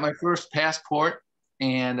 And I got my first passport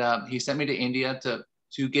and he sent me to India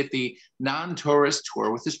to get the non-tourist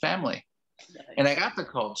tour with his family. Nice. And I got the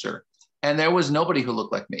culture and there was nobody who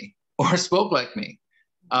looked like me or spoke like me.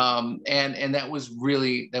 And that was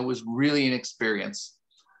really an experience.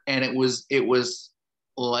 And it was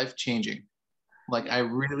life-changing. Like I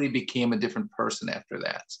really became a different person after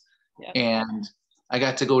that. Yeah. And I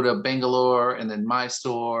got to go to Bangalore and then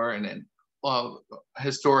Mysore and then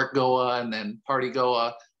historic Goa and then party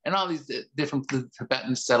Goa and all these different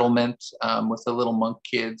Tibetan settlements with the little monk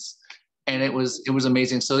kids. And it was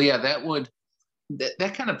amazing. So yeah,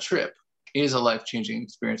 that kind of trip is a life-changing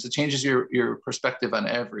experience. It changes your perspective on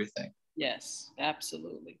everything. Yes,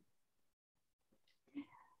 absolutely.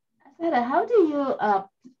 Assata, how do you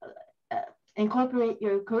incorporate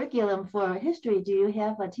your curriculum for history? Do you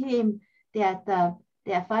have a team that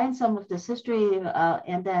finds some of this history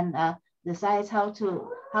and then decides how to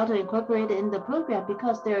incorporate it in the program?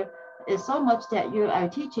 Because there is so much that you are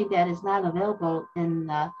teaching that is not available in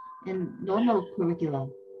normal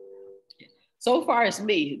curriculum. So far as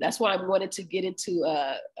me, that's why I'm wanting to get into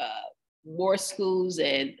more schools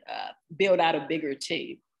and build out a bigger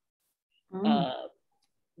team.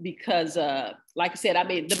 Because like I said, I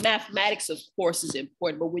mean, the mathematics, of course, is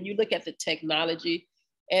important, but when you look at the technology,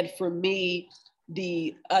 and for me,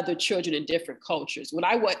 the other children in different cultures, when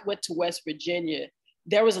I went to West Virginia,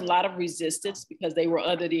 there was a lot of resistance because they were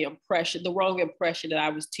under the wrong impression that I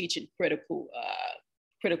was teaching critical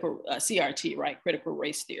CRT, right? Critical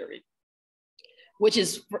race theory, which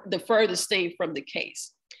is the furthest thing from the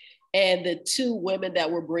case. And the two women that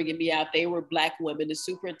were bringing me out, they were Black women. The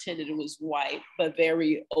superintendent was white, but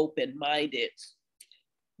very open-minded.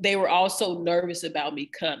 They were also nervous about me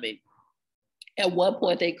coming. At one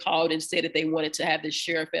point, they called and said that they wanted to have the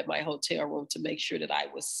sheriff at my hotel room to make sure that I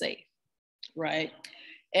was safe, right?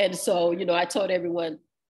 And so, I told everyone,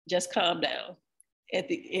 just calm down. At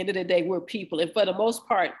the end of the day, we're people. And for the most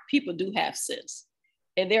part, people do have sense.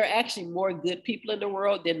 And there are actually more good people in the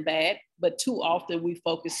world than bad, but too often we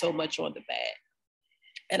focus so much on the bad.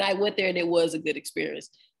 And I went there and it was a good experience.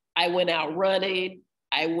 I went out running.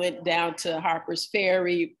 I went down to Harper's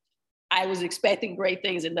Ferry. I was expecting great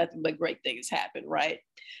things and nothing but great things happened, right?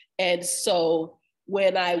 And so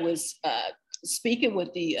when I was speaking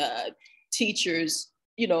with the teachers,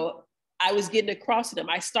 I was getting across to them.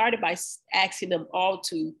 I started by asking them all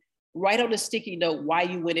to write on a sticky note why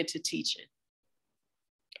you went into teaching.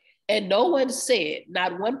 And no one said,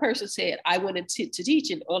 not one person said, I went into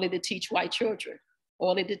teaching only to teach white children,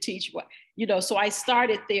 only to teach white, so I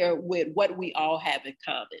started there with what we all have in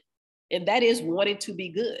common. And that is wanting to be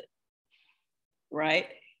good, right?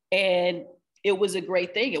 And it was a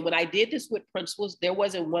great thing. And when I did this with principals, there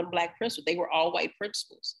wasn't one Black principal, they were all white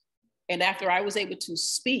principals. And after I was able to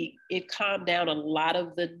speak, it calmed down a lot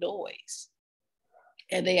of the noise.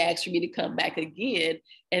 And they asked for me to come back again.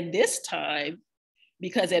 And this time,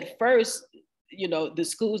 because at first, the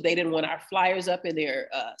schools, they didn't want our flyers up in their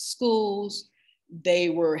schools. They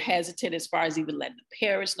were hesitant as far as even letting the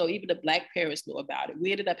parents know, even the Black parents know about it.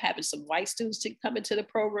 We ended up having some white students to come into the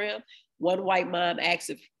program. One white mom asked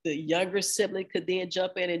if the younger sibling could then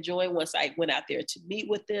jump in and join once I went out there to meet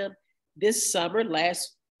with them. This summer,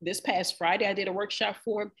 this past Friday, I did a workshop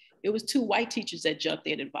for them. It was 2 white teachers that jumped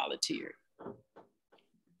in and volunteered.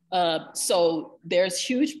 So there's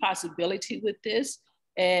huge possibility with this.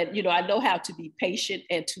 And, I know how to be patient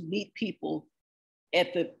and to meet people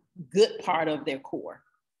at the good part of their core.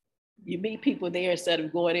 You meet people there instead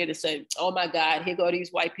of going in and saying, oh my God, here go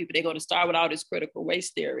these white people. They're going to start with all this critical race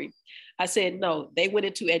theory. I said, no, they went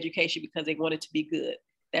into education because they wanted to be good.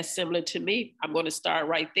 That's similar to me. I'm going to start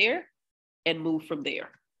right there and move from there.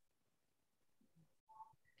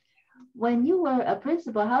 When you were a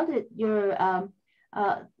principal, how did your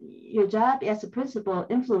job as a principal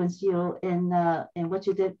influence you in what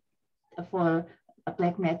you did for a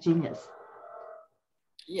Black Math Genius?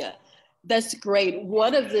 Yeah, that's great.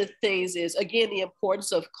 One of the things is, again, the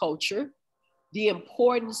importance of culture, the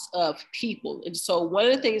importance of people. And so one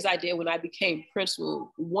of the things I did when I became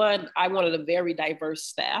principal, one, I wanted a very diverse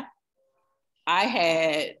staff. I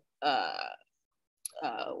had,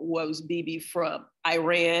 what was BB from?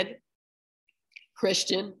 Iran,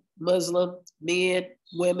 Christian, Muslim, men,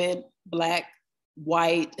 women, Black,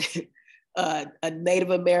 white, a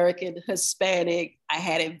Native American, Hispanic. I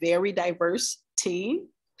had a very diverse team.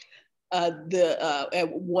 At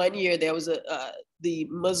 1 year, there was the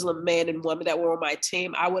Muslim man and woman that were on my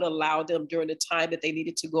team. I would allow them during the time that they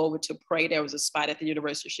needed to go over to pray. There was a spot at the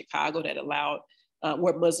University of Chicago that allowed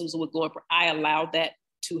where Muslims would go and pray. I allowed that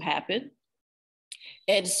to happen.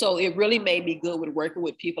 And so it really made me good with working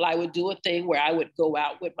with people. I would do a thing where I would go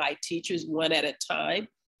out with my teachers one at a time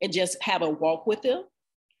and just have a walk with them,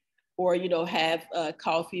 or, you know, have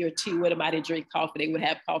coffee or tea with them. I didn't drink coffee. They would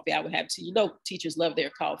have coffee. I would have tea. You know, teachers love their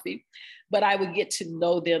coffee, but I would get to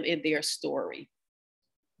know them in their story.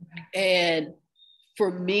 And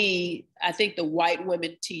for me, I think the white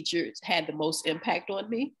women teachers had the most impact on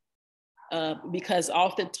me. Because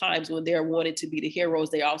oftentimes when they're wanted to be the heroes,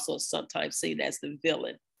 they also sometimes seen as the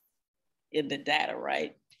villain in the data,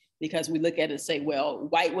 right? Because we look at it and say, well,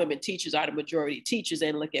 white women teachers are the majority teachers,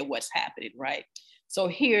 and look at what's happening, right? So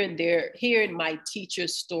hearing my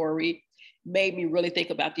teacher's story made me really think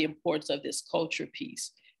about the importance of this culture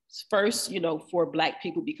piece. First, you know, for Black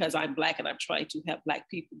people, because I'm Black and I'm trying to help Black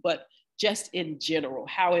people, but just in general,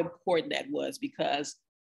 how important that was, because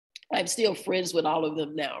I'm still friends with all of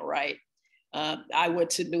them now, right? I went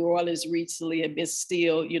to New Orleans recently, and Miss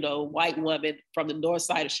Steele, you know, white woman from the north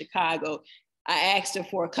side of Chicago, I asked her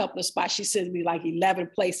for a couple of spots. She sent me like 11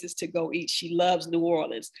 places to go eat. She loves New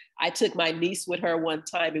Orleans. I took my niece with her one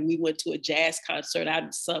time and we went to a jazz concert out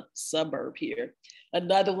in some suburb here.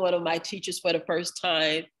 Another one of my teachers, for the first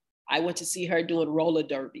time, I went to see her doing roller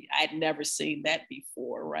derby. I'd never seen that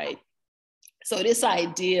before, right? So this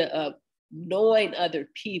idea of knowing other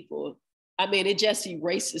people, I mean, it just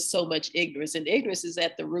erases so much ignorance, and ignorance is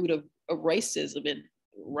at the root of racism, and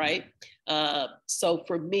right? So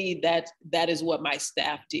for me, that is what my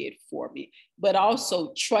staff did for me, but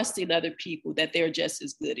also trusting other people that they're just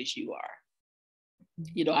as good as you are.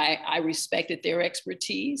 You know, I respected their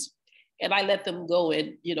expertise and I let them go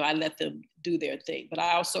and, you know, I let them do their thing, but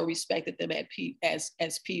I also respected them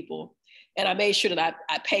as people. And I made sure that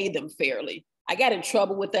I paid them fairly. I got in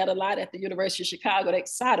trouble with that a lot at the University of Chicago. They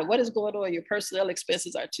said, Assata, what is going on? Your personnel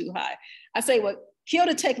expenses are too high. I say, well, kill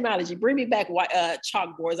the technology, bring me back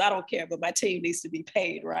chalkboards. I don't care, but my team needs to be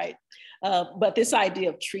paid, right? But this idea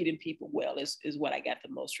of treating people well is what I got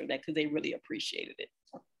the most from that, because they really appreciated it.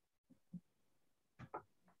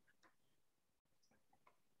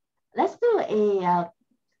 Let's do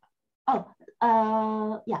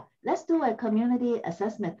let's do a community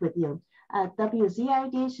assessment with you.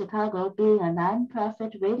 WZRD Chicago, being a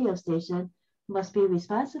nonprofit radio station, must be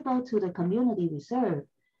responsible to the community we serve.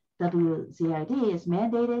 WZRD is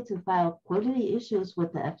mandated to file quarterly issues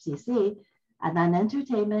with the FCC and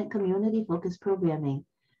non-entertainment community-focused programming.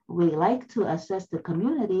 We like to assess the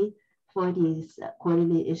community for these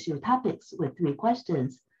quarterly issue topics with 3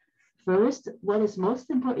 questions. First, what is most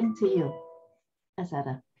important to you,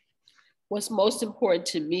 Assata? What's most important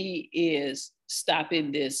to me is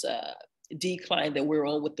stopping this decline that we're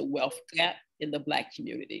on with the wealth gap in the Black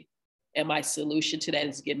community. And my solution to that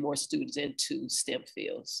is get more students into STEM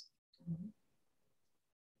fields.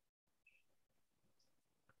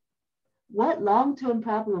 What long-term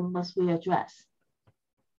problem must we address?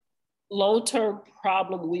 Long-term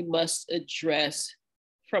problem we must address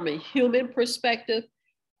from a human perspective.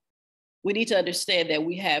 We need to understand that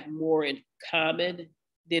we have more in common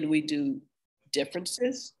than we do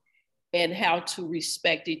differences, and how to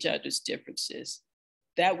respect each other's differences.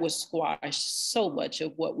 That will squash so much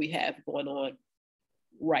of what we have going on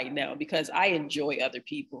right now, because I enjoy other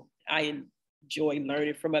people. I enjoy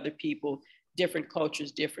learning from other people, different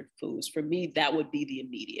cultures, different foods. For me, that would be the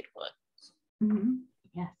immediate one. Mm-hmm.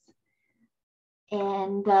 Yes.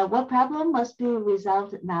 And what problem must be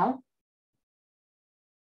resolved now?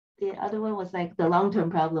 The other one was like the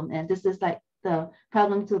long-term problem, and this is like the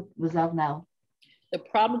problem to resolve now. The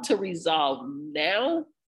problem to resolve now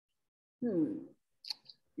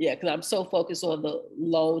Yeah, because I'm so focused on the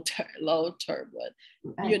long term one.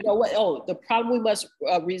 Right. You know what? Oh, the problem we must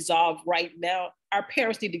resolve right now, our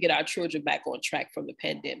parents need to get our children back on track from the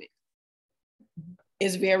pandemic.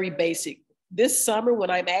 It's very basic. This summer, when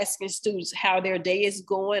I'm asking students how their day is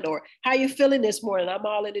going or how you feeling this morning, I'm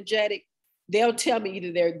all energetic. They'll tell me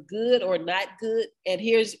either they're good or not good. And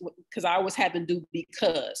here's, because I always have them do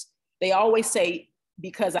because. They always say,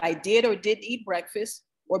 because I did or didn't eat breakfast,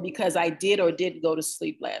 or because I did or didn't go to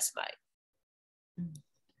sleep last night.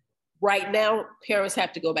 Right now, parents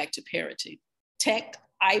have to go back to parenting. Tech,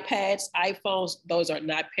 iPads, iPhones, those are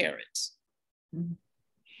not parents.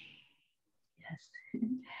 Yes.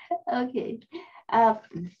 Okay. Let's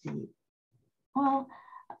see. Well,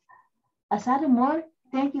 Assata Moore,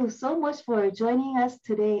 thank you so much for joining us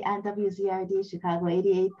today on WZRD Chicago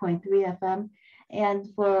 88.3 FM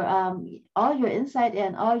and for all your insight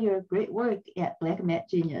and all your great work at Black Math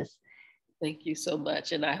Genius. Thank you so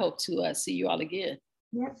much. And I hope to see you all again.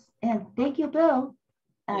 Yes. And thank you, Bill.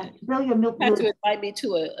 Bill, your milk. You have to invite me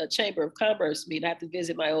to a Chamber of Commerce meeting. I have to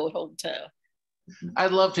visit my old hometown.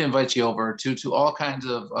 I'd love to invite you over to all kinds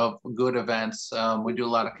of good events. We do a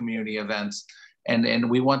lot of community events, and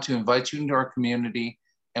we want to invite you into our community,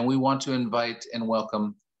 and we want to invite and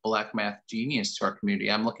welcome Black Math Genius to our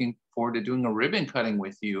community. I'm looking forward to doing a ribbon cutting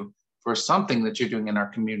with you for something that you're doing in our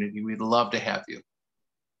community. We'd love to have you.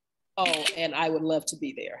 Oh, and I would love to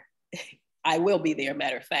be there. I will be there,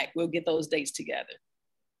 matter of fact. We'll get those dates together.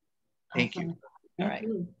 Thank you. All right.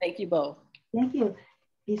 Thank you both. Thank you.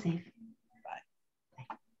 Be safe.